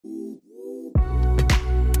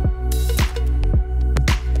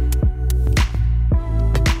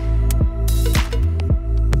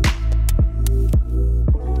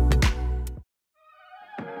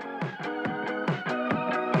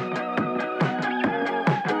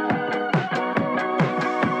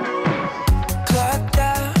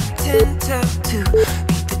can't tell to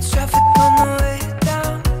beat the traffic on the way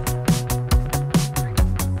down.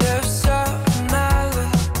 Left side of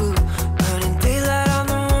Malibu, burning daylight on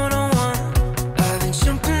the 101. I've been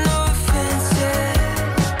jumping over fences,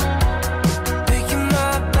 breaking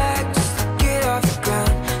my back just to get off the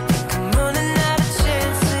ground. Think I'm running out of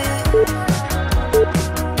chances,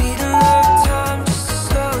 beating up time just to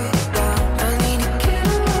slow it down. I need to get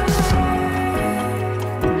away,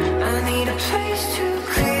 I need a place to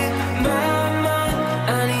clear my mind.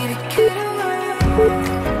 I need to get away,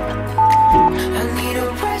 I need a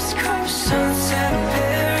West Coast sunset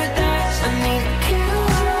paradise. I need to get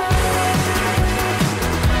away,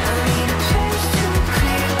 I need a place to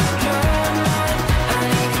clear my mind. I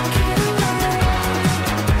need to get away,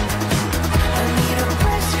 I need a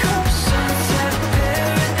West Coast sunset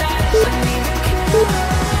paradise. I need to get away.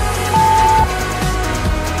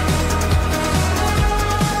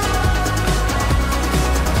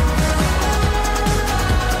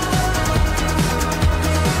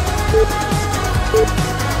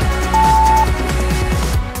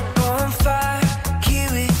 On fire, here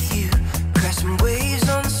with you, crashing waves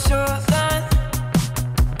on the shoreline.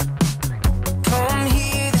 From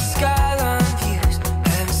here, the skyline views,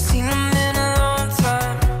 haven't seen them in a long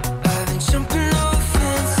time. I've been jumping over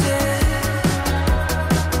fences,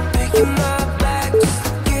 breaking my back just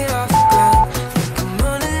to get off the ground. Think I'm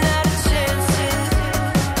running out of chances,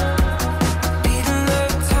 beating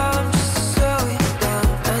up time just to slow it down.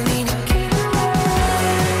 I need to get away,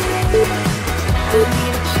 I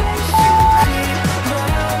need a place to clear my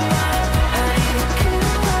mind. I need to get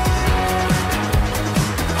away,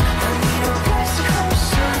 I need a West Coast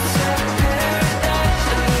sunset paradise.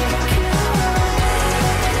 I need to get away,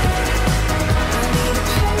 I need a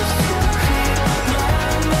place to clear my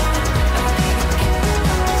mind. I need to get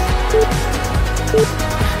away, I need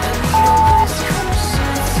a West Coast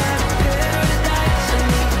sunset paradise. I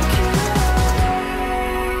need to get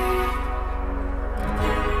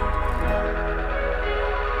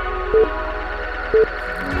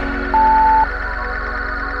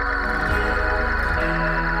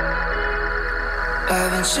I've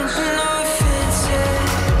been jumping over fences,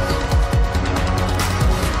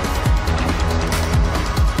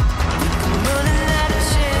 I'm running out of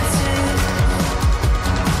chances.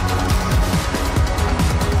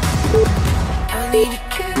 I need to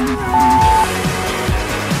get away,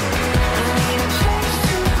 I need a place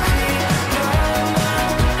to clear my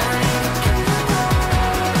mind. I need to get away,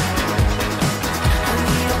 I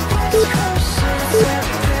need a West Coast sunset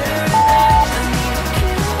paradise. I need to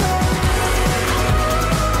get away, I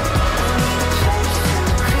need a place to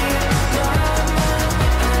clear my mind.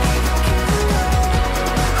 I need to get away,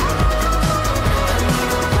 I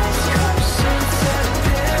need a West Coast sunset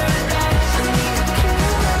paradise. I need to get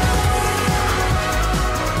away.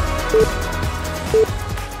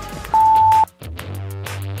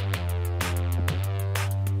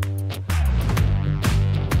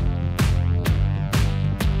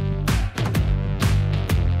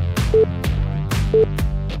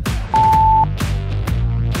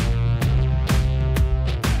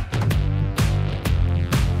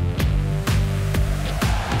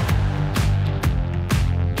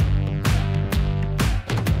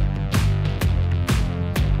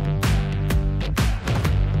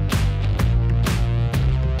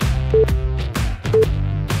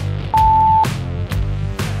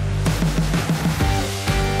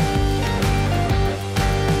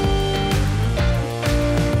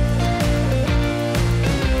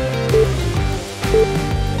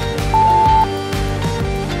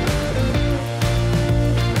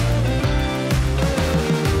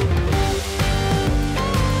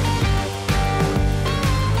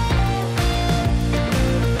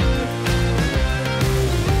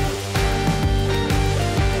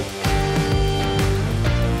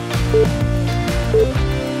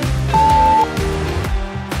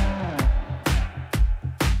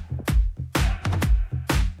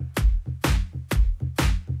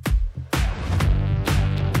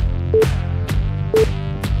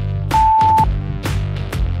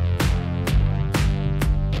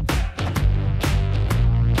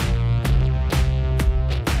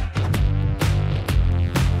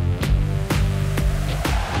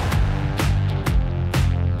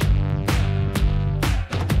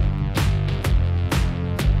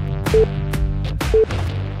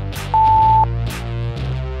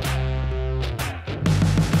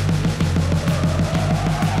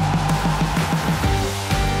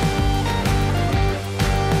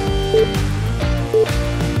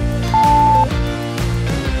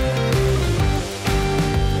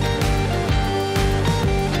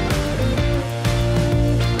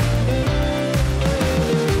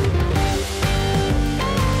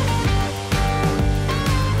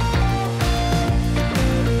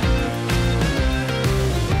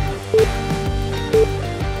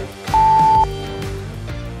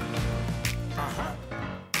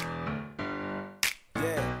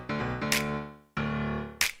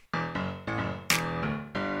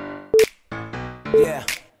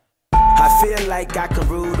 like I can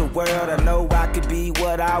rule the world. I know I could be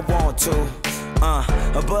what I want to.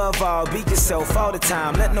 Above all, be yourself all the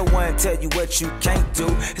time. Let no one tell you what you can't do.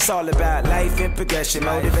 It's all about life and progression,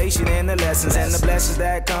 motivation and the lessons and the blessings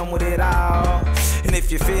that come with it all. And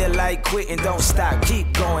if you feel like quitting, don't stop,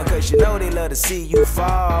 keep going, cause you know they love to see you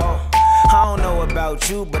fall. I don't know about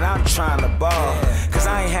you, but I'm trying to ball, cause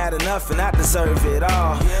I ain't had enough and I deserve it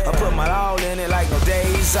all. I put my all in it like no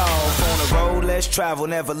days off. On the road, let's travel,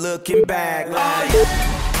 never looking back. Like,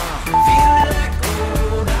 Feeling like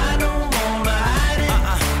gold, I don't wanna hide it.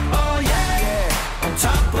 Oh yeah, on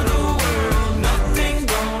top of the world, nothing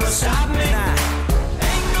gonna stop me.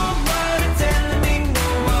 Ain't nobody telling me no.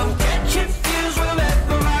 I'll catch your feels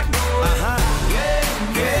wherever I go. Yeah,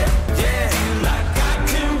 yeah, yeah. Feel like I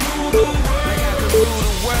can rule the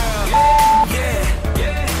world. Yeah,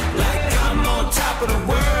 yeah, like I'm on top of the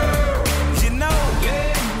world. You know,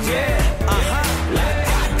 yeah, like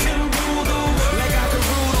I can rule the world. like I can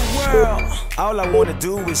rule the world. All I wanna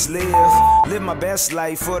do is live my best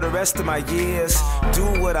life for the rest of my years. Do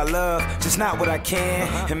what I love, just not what I can,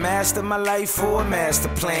 and master my life for a master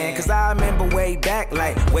plan. Cause I remember way back,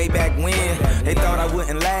 like way back when, they thought I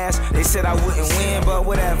wouldn't last, they said I wouldn't win, but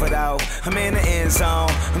whatever though, I'm in the end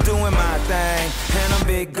zone, I'm doing my thing, and I'm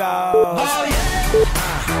big goals. Oh yeah,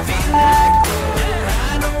 feeling like gold,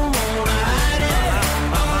 I don't wanna hide it.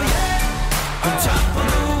 Oh yeah, on top of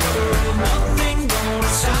the world, nothing gonna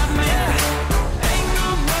stop me. Ain't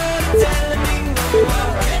nobody telling me no.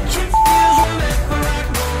 I'll catch your feels wherever I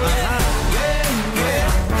go. Yeah,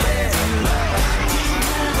 yeah, yeah. Like I can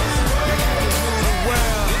rule the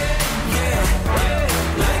world.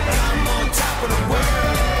 Like I'm on top of the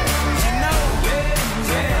world. You know,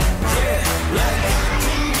 Yeah, like I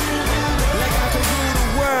can like I can rule the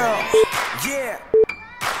world. Yeah,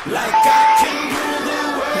 like I can rule the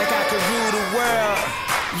world. like I can rule the world.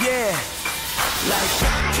 Yeah, Like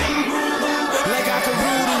I can rule the world. like I can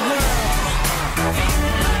rule the world.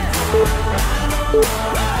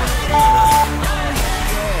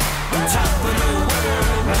 On top of the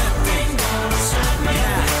world, nothing gonna stop me.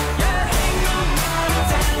 Ain't nobody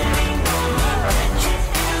telling me no. I'll catch your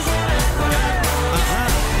feels wherever I go. Like I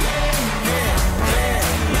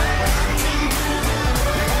can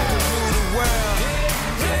rule the world. Rule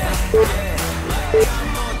the world. Like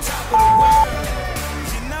I'm on top of the world.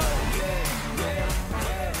 You know,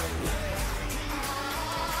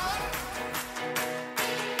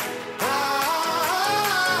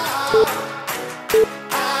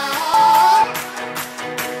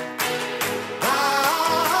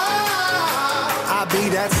 I'll be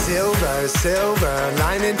that silver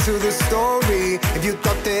lining to the story. If you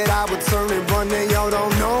thought that I would turn and run, then y'all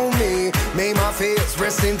don't know me. May my fears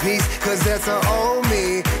rest in peace, cause that's a old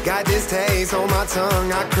me. Got this taste on my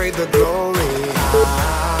tongue, I crave the glory.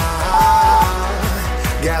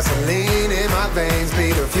 Gasoline in my veins,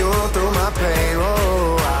 be the fuel through my pain.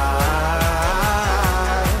 Oh,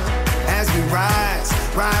 as we rise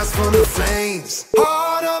from the flames.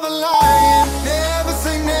 Heart of a lion, never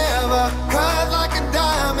say never. Cut like a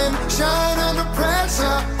diamond, shine under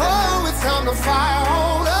pressure. Oh, it's time to fire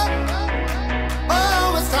on up.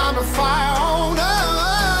 Oh, it's time to fire on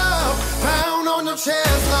up. Pound on your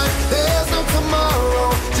chest like there's no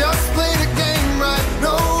tomorrow. Just play the game right,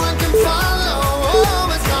 no one can follow.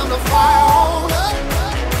 Oh, it's time to fire on up.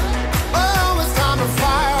 Oh, it's time to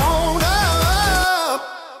fire on up.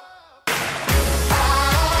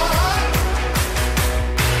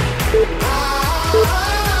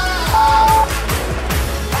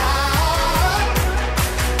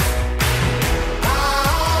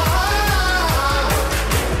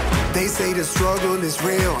 They say the struggle is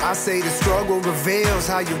real. I say the struggle reveals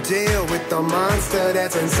how you deal with the monster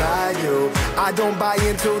that's inside you. I don't buy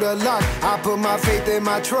into the luck. I put my faith and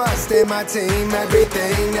my trust in my team.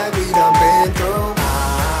 Everything that we done been through.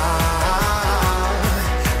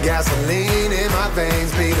 Gasoline in my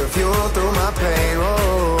veins, be the fuel through my pain.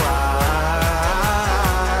 Oh,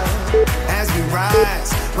 as we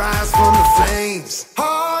rise from the flames.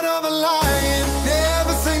 Heart of a lion,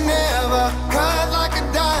 never say never. Cut like a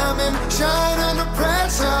diamond, shine under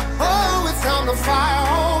pressure. Oh, it's time to fire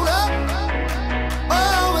on up.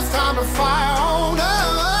 Oh, it's time to fire on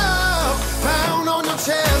up. Pound on your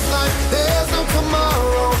chest like there's no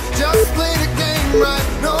tomorrow. Just play the game right,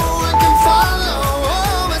 no one can follow.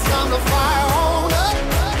 Oh, it's time to fire on up.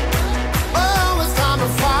 Oh, it's time to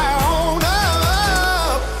fire on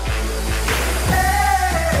up.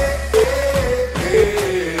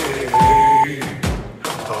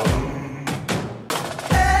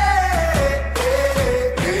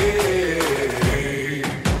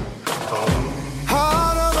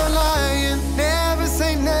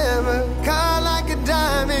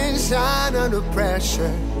 under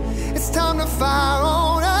pressure. It's time to fire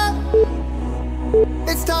on up.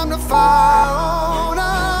 It's time to fire on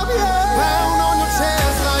up, yeah. Pound on your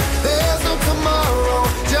chest like there's no tomorrow.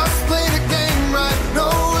 Just play the game right, no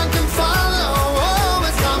one can follow. Oh,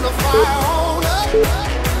 it's time to fire on up.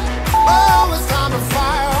 Oh, it's time to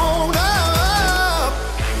fire on up.